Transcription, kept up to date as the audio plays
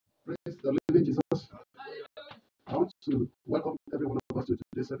Jesus, I want to welcome every one of us to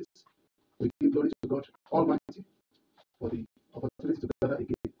today's service. We give glory to God Almighty for the opportunity to gather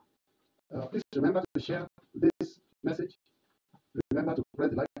again. Please remember to share this message. Remember to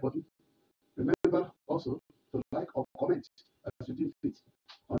press the like button. Remember also to like or comment as you do fit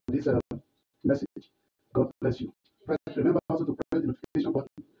on this message. God bless you. Remember also to press the notification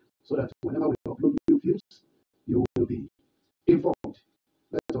button so that whenever we upload new films, you will be informed.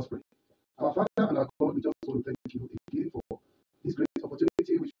 Let us pray. Our Father and our God, we just want to thank you again for this great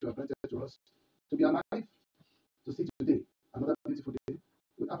opportunity which you have granted to us to be alive, to see today, another beautiful day.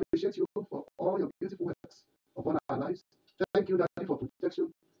 We appreciate you for all your beautiful works upon our lives. Thank you, Daddy, for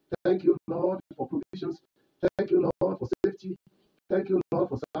protection. Thank you, Lord, for provisions. Thank you, Lord, for safety. Thank you, Lord,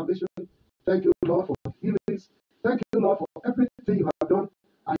 for salvation. Thank you, Lord, for healings. Thank you, Lord, for everything you have done,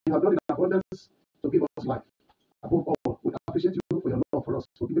 and you have done in abundance to give us life. Above all, we appreciate you for your love for us,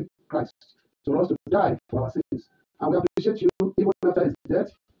 for giving Christ to us to die for our sins. And we appreciate you even after his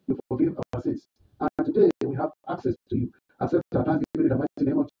death, you forgive our sins. And today we have access to you. Accept our thanksgiving in the mighty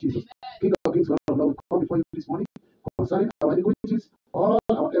name of Jesus. King of kings, Lord of lords, we come before you this morning concerning our iniquities, all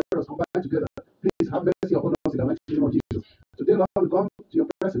our errors combined together. Please have mercy upon us in the mighty name of Jesus. Today, Lord, we come to your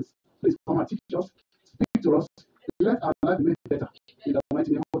presence. Please come and teach us, speak to us, let our life be made better in the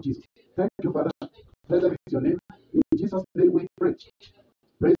mighty name of Jesus. Thank you, Father. Blessed be your name. In Jesus' name we pray.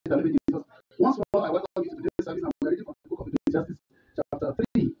 Praise the living Jesus. Once more, I welcome you to today's service. I'm reading from the book of Ecclesiastes, chapter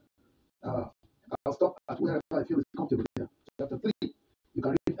 3. I'll stop at wherever I feel is comfortable there. Chapter 3. You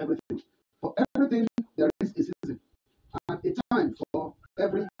can read everything. For everything, there is a season and a time for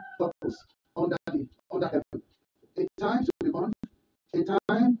every purpose under heaven. A time to be born, a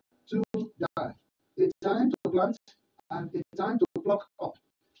time to die, a time to plant, and a time to pluck up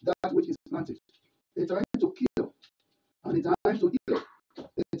that which is planted. A time to kill, and a time to heal.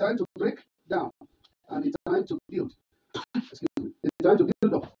 A time to break down, and a time to build. Excuse me. A time to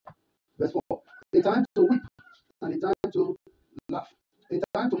build up. Verse 4. A time to weep, and a time to laugh. A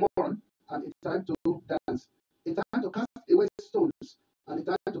time to mourn, and a time to dance. A time to cast away stones, and a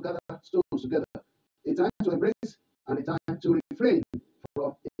time to gather stones together. A time to embrace, and a time to refrain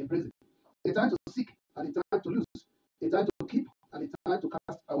from embracing. A time to seek, and a time to lose. A time to keep, and a time to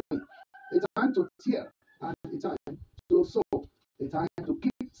cast away. A time to tear, and a time to sow. A time to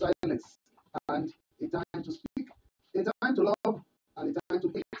keep silence, and a time to speak. A time to love, and a time to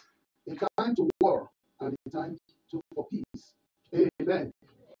hate. A time to war, and a time for peace. Amen.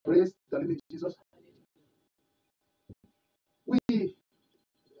 Praise the living Jesus.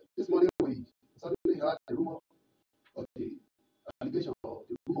 This morning we suddenly heard the rumor of the allegation or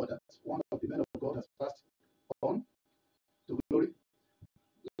the rumor that one of the men of God has passed on to glory.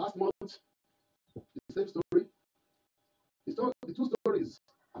 Last month, the same story. The two stories,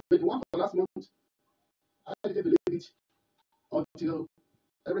 the one for last month, I didn't believe it until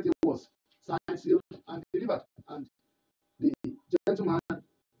everything was signed, sealed, and delivered. And the gentleman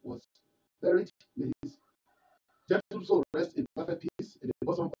was buried. May his gentle soul rest in perfect peace in the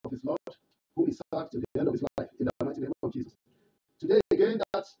bosom of his Lord, whom he served to the end of his life, in the mighty name of Jesus. Today, again,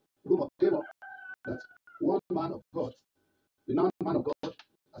 that rumor came up that one man of God, the man of God,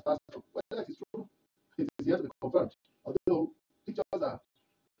 has passed on. Whether it is true, it is yet to be confirmed. Although pictures are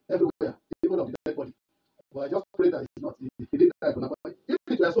everywhere, even of the dead body. But I just pray that it's not. He didn't die for nothing. If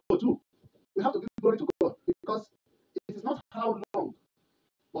it were so too, we have to give glory to God, because it is not how long,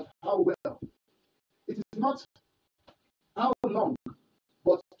 but how well. It is not how long,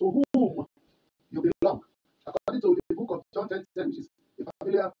 but to whom you belong. According to the book of John 10:10, which is a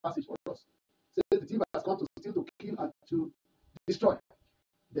familiar passage for us, it says the thief has come to steal, to kill, and to destroy.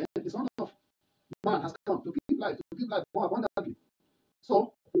 Then the Son of Man has come to give life more abundantly.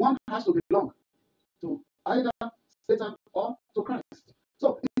 So one has to belong to either Satan or to Christ.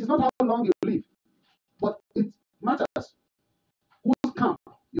 So it is not how long you live, but it matters whose camp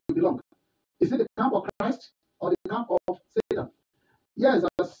you belong. Is it the camp of Christ or the camp of Satan? Yes,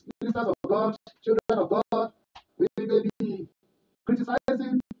 as ministers of God, children of God, we may be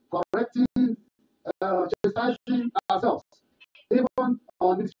criticizing, correcting, chastising ourselves, even on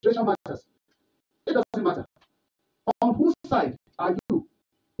administration matters. It doesn't matter. On whose side are you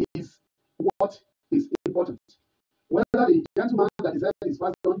is what is important. Whether the gentleman that is his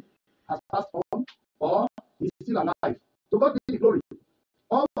passed on has passed on or is still alive. To God be the glory.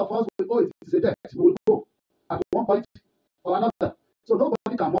 All of us will go, it is a death. We will go at one point or another. So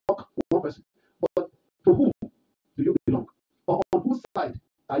nobody can mock one person. But to whom do you belong? Or on whose side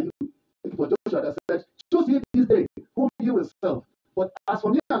are you? For Joshua that said, choose ye this day whom you will serve. But as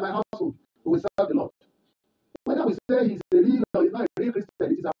for me and my household, we will serve the Lord. Whether we say he's a real or he's not a real Christian,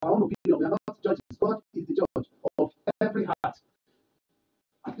 it is our own opinion. We are not judging.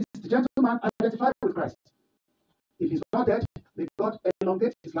 man identify with Christ? If he's not dead, may God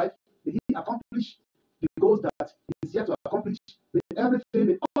elongate his life. May he accomplish the goals that he's yet to accomplish. May everything,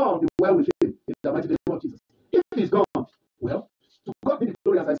 may all be well with him in the mighty name of Jesus. If he's gone, well, to God be the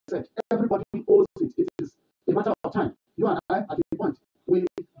glory, as I said. Everybody owes it. It is a matter of time. You and I, at the point, will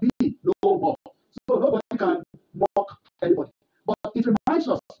be no more. So nobody can mock anybody. But it reminds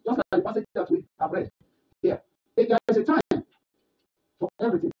us, just like the passage that we have read here, there is a time for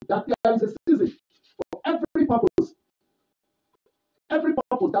everything. That there is a season for every purpose. Every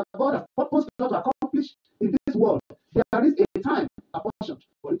purpose that God has purposed to accomplish in this world, there is a time apportioned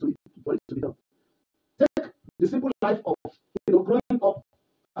for it to be done. Take the simple life of growing up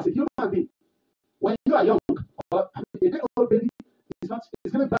as a human being. When you are young, or a day-old baby is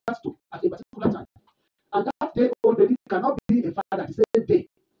given birth to at a particular time. And that day-old baby cannot be a father the same day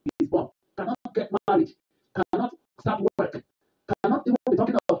he is born, cannot get married, cannot start work, cannot even be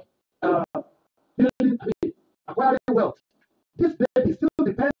talking of building, acquiring wealth. This baby still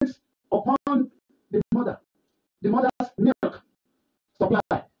depends upon the mother's milk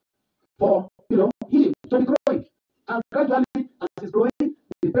supply for him to be growing. And gradually, as he's growing,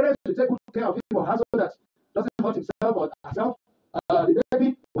 the parents will take good care of him or her so that doesn't hurt himself or herself. The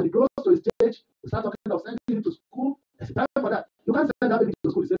baby, when he grows to a stage, we start talking of sending him to school. There's a time for that. You can't send that baby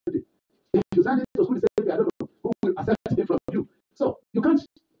to school the same day. If you send him to school the same day, I don't know who will accept him from you. So you can't.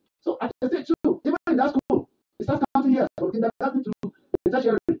 So at the stage too, even in that school, it starts counting years from kindergarten to the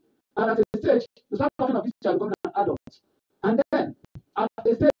tertiary. And at a stage, you start talking of this child becoming an adult. And then at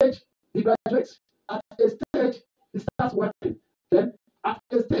a stage, he graduates. At a stage, he starts working. Then at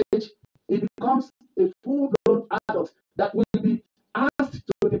a stage, he becomes a full-blown adult that will be asked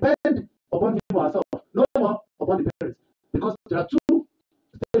to depend upon him or herself, no more upon the parents. Because there are two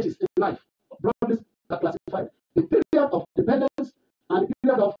stages in life, broadly classified. The period of dependence and the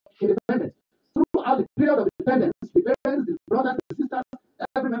period of independence. Throughout the period of dependence, the parents, the brothers, the sisters,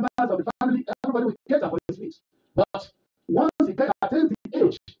 every member of the family, everybody will cater for his needs. But once he attains the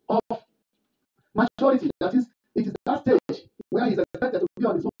age of maturity, that is, it is that stage where he's expected to be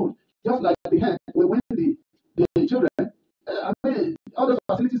on his own, just like the hen when the children, all those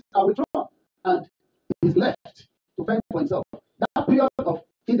facilities are withdrawn, and he's left to fend for himself. That period of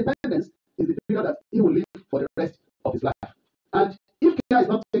independence is the period that he will live for the rest of his life. And if care is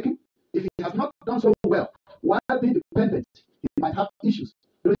not taken, if he has not done so well while being dependent, he might have issues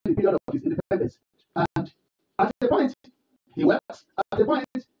during the period of his independence. And at a point, he works. At a point,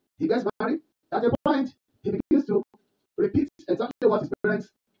 he gets married. At a point, he begins to repeat exactly what his parents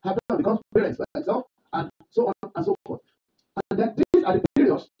have done, becomes parents by himself, and so on and so forth. And then these are the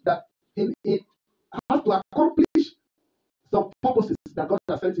periods that he has to accomplish some purposes that God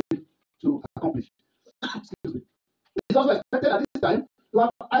has sent him to accomplish. Excuse me. It's also expected at this time to have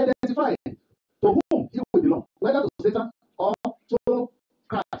identified to whom he will belong, whether to Satan or to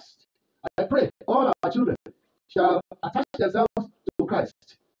Christ. I pray all our children shall attach themselves to Christ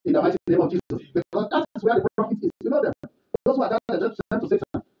in the mighty name of Jesus, because that is where the profit is. You know them. Those who attach themselves to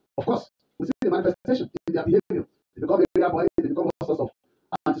Satan, of course, we see the manifestation in their behavior. They become area boys, they become all sorts of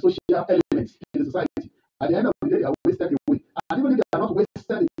antisocial elements in the society. At the end of the day, they are wasted away. And even if they are not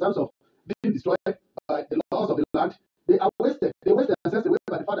wasted in terms of being destroyed by the laws of the land, they are wasted. They waste themselves away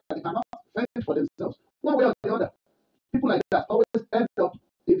by the fact that they cannot fend for themselves. One way or the other, people like that always end up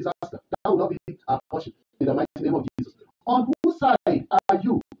in disaster. That will not be our portion in the mighty name of Jesus. On whose side are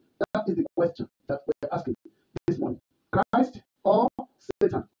you? That is the question that we're asking this morning. Christ or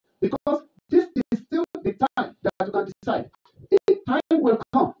Satan? Because this is still the time that you can decide. A time will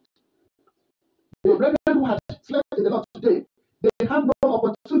come. The brethren who have slept in the Lord today, they have no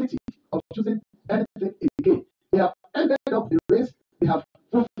opportunity of choosing anything again. They have ended up the race. They have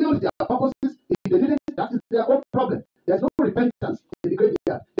fulfilled their purposes. If they didn't, that is their own problem. There's no repentance in the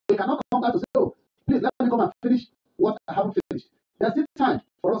graveyard. They cannot come back to say, oh, please let me come and finish what I haven't finished. There's still time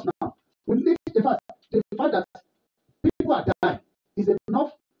for us now. We need the fact that people are dying is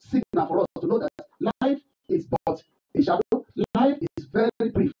enough signal for us to know that life is but a shadow. Life is very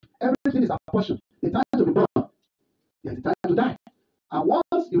brief. Everything is a portion. The time to be born, there's the time to die. And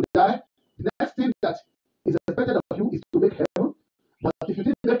once you die, the next thing that is expected of you is to make heaven. But if you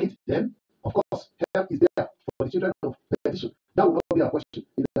didn't make it, then of course hell is there for the children of perdition. That will not be a question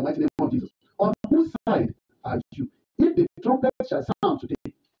in the mighty name of Jesus. On whose side are you? If the trumpet shall sound today,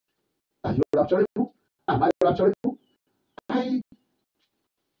 are you rapturable? Am I rapturable?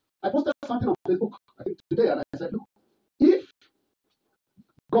 I posted something on Facebook, I think today, and I said, look, if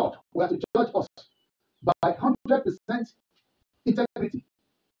God were to judge us by 100% integrity,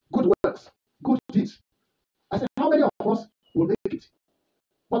 good works, good deeds, I said, how many of us will make it?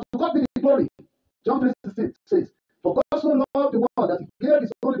 But to God be the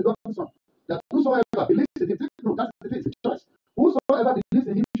whosoever believes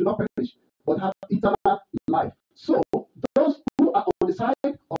in him should not perish, but have eternal life. So, those who are on the side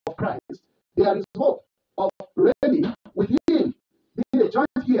of Christ, there is hope of reigning with him, being a joint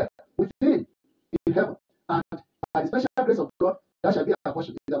here with him in heaven. And by the special grace of God, that shall be our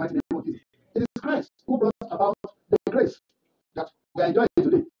portion in the mighty name of Jesus. It is Christ who brought about the grace that we are enjoying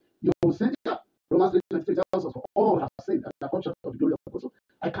today. You will see that Romans 3:23 tells us, for all have sinned and have come short of the glory of God. So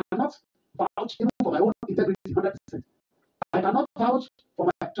I cannot vouch even for my own integrity 100%. I cannot vouch for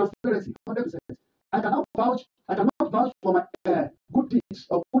my transparency 100%. I cannot vouch for my good deeds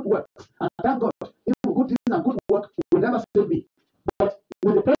or good works. And thank God, even good deeds and good work will never save me. But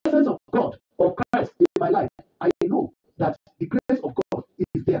with the presence of God, of Christ in my life, I know that the grace of God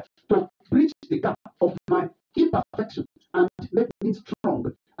is there to bridge the gap of my imperfection and make me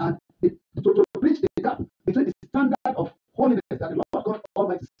strong, and to bridge the gap between the standard of holiness that the Lord God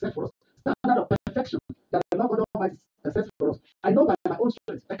Almighty set for us, standard of perfection that the Lord God Almighty set for us. I know by my own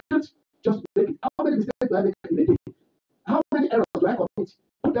strength, I can't just make it. How many mistakes do I make in a day? How many errors do I commit?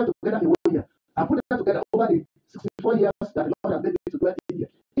 Put them together in 1 year. I put them together over the 64 years that the Lord has made me to dwell in here.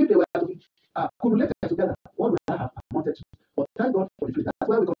 If they were to be accumulated together, what would I have amounted to? But thank God for the free. That's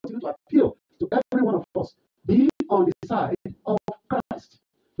why we continue to appeal to every one of us. Be on the side of Christ.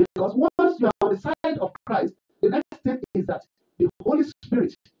 Because once you are on the side of Christ, the next thing is that the Holy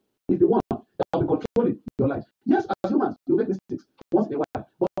Spirit is the one that will be controlling your life. Yes, as humans, you make mistakes once in a while,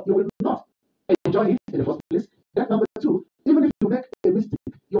 but you will not enjoy it in the first place. Then number two, even if you make a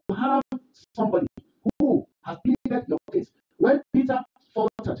mistake, you have somebody who has pleaded your case. When Peter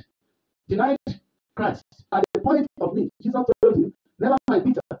faltered, denied Christ at the point of need, Jesus told him, never mind,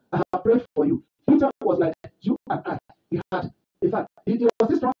 Peter, I have prayed for you. Peter was like you and I. He had, in fact, he was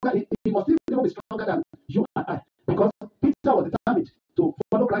still stronger. He must still be stronger than you and I, because Peter was determined to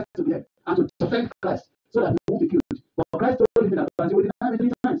follow Christ to the end and to defend Christ so that he won't be killed. But Christ told him that he will deny me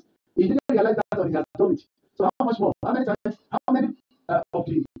 3 times. He didn't realize that until he has done it. So how much more? How many times? How many of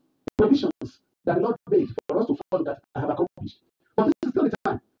the provisions that the Lord made for us to follow that I have accomplished? But this is still the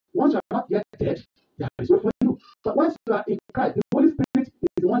time. Once you are not yet dead, there is hope for you. But once you are in Christ, the Holy Spirit is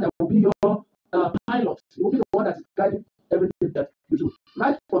the one that will be your pilot. It will be the one that is guiding everything that you do.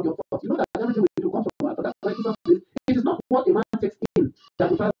 Right from your thoughts. You know that everything we do comes from God. That's why Jesus says, it is not what a man takes in that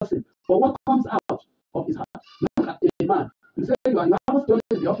defiles him, but what comes out of his heart. Look at a man. You say you haven't stolen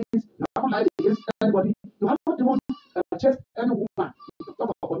in the office, you haven't lied against anybody, you haven't even chased any woman. You talk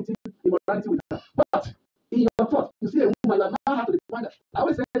about committing immorality with her. But in your thoughts, you see a woman, you now have to define that. I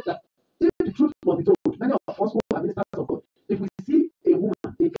always say that if the truth must be told, many of us who are ministers of God, if we see a woman,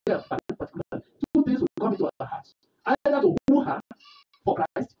 a girl, in particular, 2 things will come into our hearts. Either to woo her for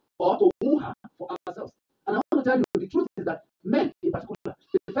Christ or to woo her for ourselves. And I want to tell you, the truth is that men in particular,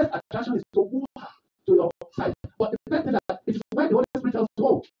 the first attraction is to woo her to your side. But the best thing that it is when the Holy Spirit tells you,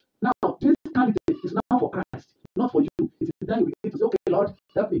 oh, now this candidate is now for Christ, not for you. It is then you begin to say, okay, Lord,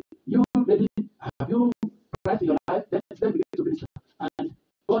 help me. You, lady, have you Christ in your life? Then begin to minister. And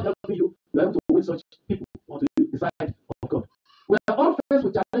God helping you, you are able to win such people onto the side of God. We are all faced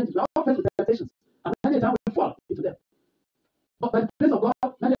with challenges, we are all faced with temptations, and many times we fall into them. But by the grace of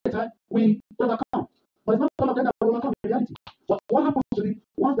God, many times we overcome. But it's not all of them that we overcome in reality. But what happens to the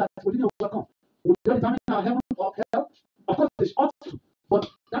ones that we didn't overcome? Will they determine our heaven or hell? Of course, they ought to. But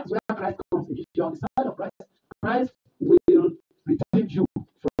that's where Christ comes in. If you're on the side of Christ, Christ will redeem you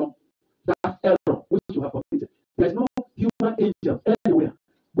from that error which you have committed. There's no human angel anywhere.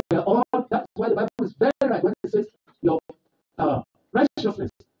 We are all, that's why the Bible is very right when it says your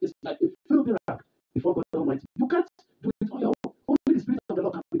righteousness is like a filthy rag before God Almighty. You can't do it on your own. Only the Spirit of the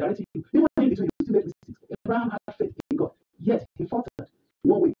Lord can be directing you. Even in between, you still make mistakes. Abraham had faith in God, yet he faltered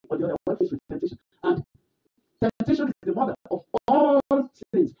one way or the other when faced with temptation. And temptation is the mother of all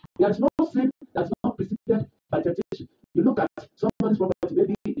sins. There is no sin that is not preceded by temptation. You look at somebody's property,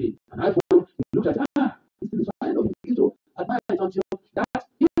 maybe an iPhone, you look at this thing is fine. You begin to admire it until that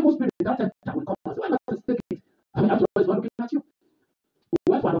evil spirit, that tempter will come and say, why not just take it? I mean, after all, it's not looking at you.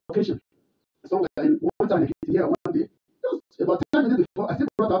 We went for an occasion. Somewhere in one time here, one day, just about 10 minutes before, I still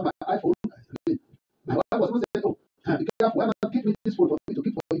brought out my iPhone. My wife was even saying, oh, be careful, why not give me this phone for me to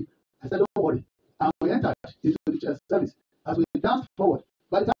keep for you? I said, don't worry. And we entered into the church service. As we danced forward,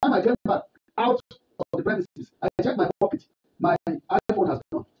 by the time I came back out of the premises, I checked my pocket. My iPhone has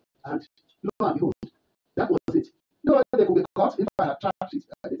gone. And lo and behold, that was it. No, they could be caught if I had tracked it.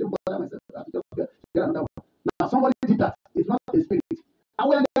 I didn't bother myself. I had to just get another one. Now, somebody did that. It's not a spirit. And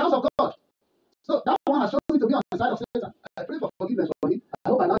we're in the house of God. So that one has chosen to be on the side of Satan. I pray for forgiveness for him. I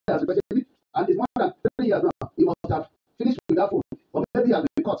hope by now he has repented me. And it's more than 3 years now. He must have finished with that phone. Or maybe he has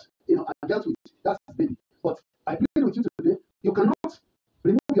been caught, and dealt with it. That's his baby. But I plead with you today, you cannot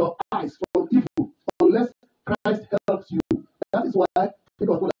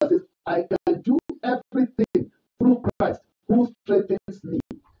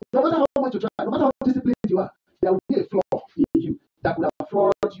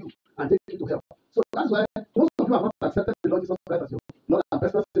judge you and take you to hell. So that's why most of you have not accepted the Lord Jesus Christ as your Lord and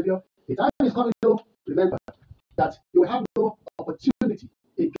personal Savior. The time is coming, though, remember that you will have no opportunity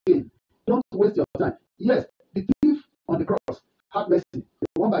again. Don't waste your time. Yes, the thief on the cross had mercy. The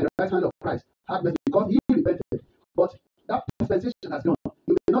one by the right hand of Christ had mercy because he repented. But that dispensation has gone.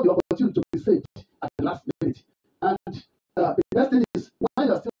 You may not be opportune to be saved at the last minute. And the best thing is when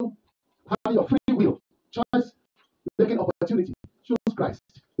you're still having your free will, choice, making opportunity, choose Christ.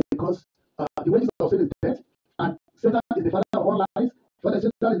 Because the wages of sin is death, and Satan is the father of all lies. Father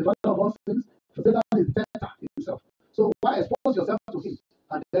Satan is the father of all sins. Satan is the tempter himself. So why expose yourself to him?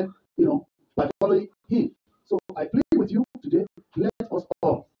 And then, by following him. So I plead with you today, let us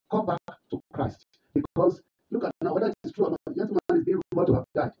all come back to Christ. Because look at now, whether it is true or not, the gentleman is being rumored to have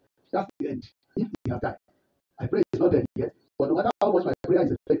died. That's the end. If he has died. I pray he's not dead yet. But no matter how much my prayer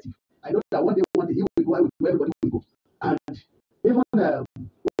is effective, I know that one day he will go, everybody will go. And even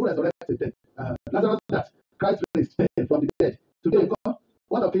who resurrected dead, Lazarus that Christ raised from the dead. Today, God,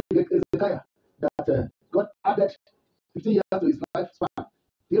 one of King Ezekiah that God added 15 years to his lifespan.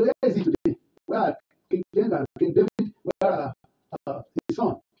 Where is he today? Where are King James and King David? Where are his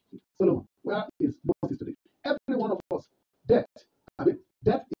son Solomon? Where is Moses today? Every one of us, death. I mean,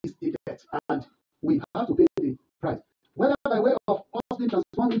 death is a debt, and we have to pay the price. Whether by way of us being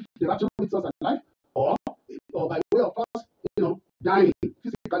transformed if the rapture meets us alive, or by way of us, dying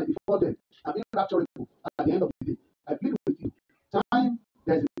physically before death and being rapturable at the end of the day. I plead with you.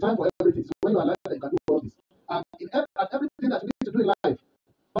 There is a time for everything. So when you are alive, you can do all this. And at everything that you need to do in life,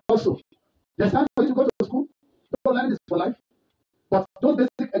 also, there's time for you to go to school. Don't learn this for life. But those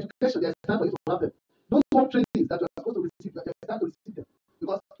basic education, there's time for you to have them. Those work trainings that you are supposed to receive, there's time to receive them.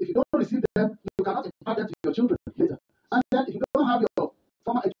 Because if you don't receive them, you cannot impart them to your children later. And then if you don't have your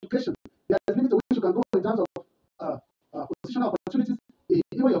formal education, there is limit to which you can go in terms of positional opportunities,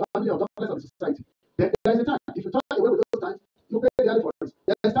 even your family or doctors of the society. There is a time. If you turn away with those times, you pay dearly for it.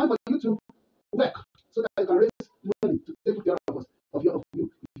 There is time for you to work so that you can raise